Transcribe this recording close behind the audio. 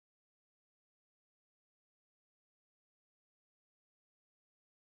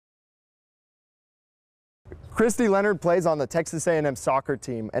Kristi Leonard plays on the Texas A&M soccer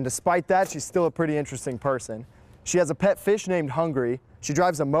team, and despite that, she's still a pretty interesting person. She has a pet fish named Hungry, she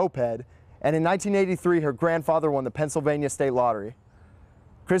drives a moped, and in 1983, her grandfather won the Pennsylvania State Lottery.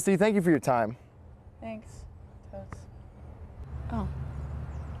 Kristi, thank you for your time. Thanks, Toates. Oh.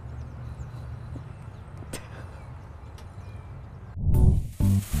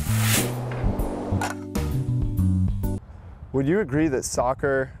 Would you agree that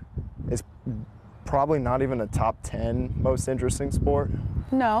soccer is probably not even a top 10 most interesting sport?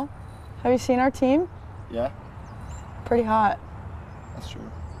 No. Have you seen our team? Yeah. Pretty hot. That's true.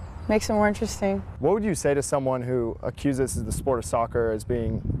 Makes it more interesting. What would you say to someone who accuses the sport of soccer as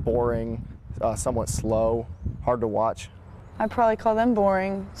being boring, somewhat slow, hard to watch? I'd probably call them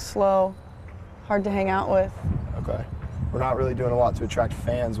boring, slow, hard to hang out with. Okay. We're not really doing a lot to attract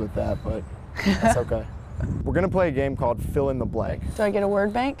fans with that, but that's okay. We're going to play a game called Fill in the Blank. Do I get a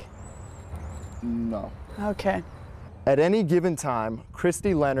word bank? No. Okay. At any given time,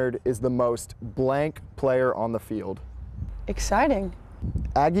 Kristi Leonard is the most blank player on the field. Exciting.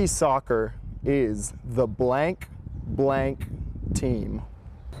 Aggie soccer is the blank blank team.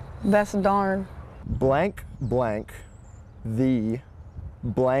 That's darn. Blank blank the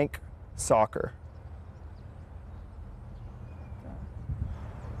blank soccer.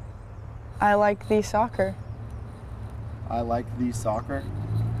 I like the soccer. I like the soccer.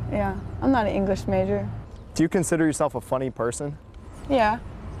 Yeah, I'm not an English major. Do you consider yourself a funny person? Yeah.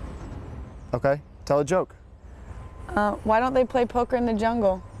 Okay, tell a joke. Why don't they play poker in the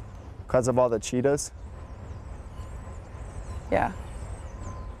jungle? Because of all the cheetahs? Yeah.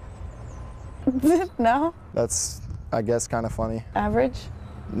 No? That's, I guess, kind of funny. Average?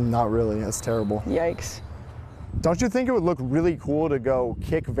 Not really, that's terrible. Yikes. Don't you think it would look really cool to go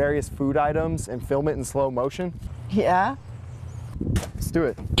kick various food items and film it in slow motion? Yeah? Let's do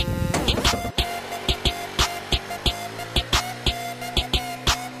it.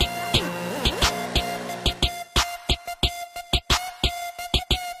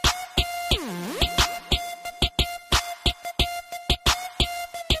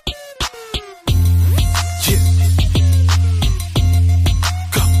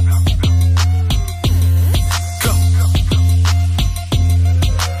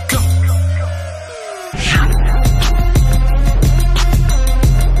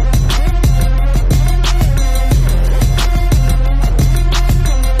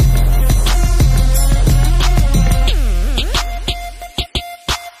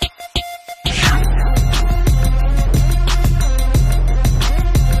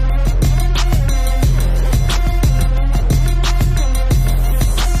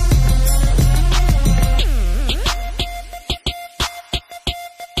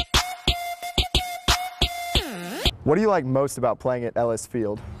 What do you like most about playing at Ellis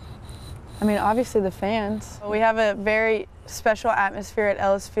Field? I mean, obviously the fans. We have a very special atmosphere at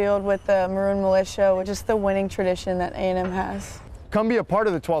Ellis Field with the Maroon Militia, which is the winning tradition that A&M has. Come be a part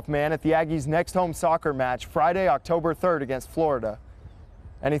of the 12th man at the Aggies' next home soccer match, Friday, October 3rd against Florida.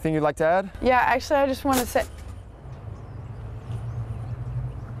 Anything you'd like to add? Yeah, actually, I just want to say,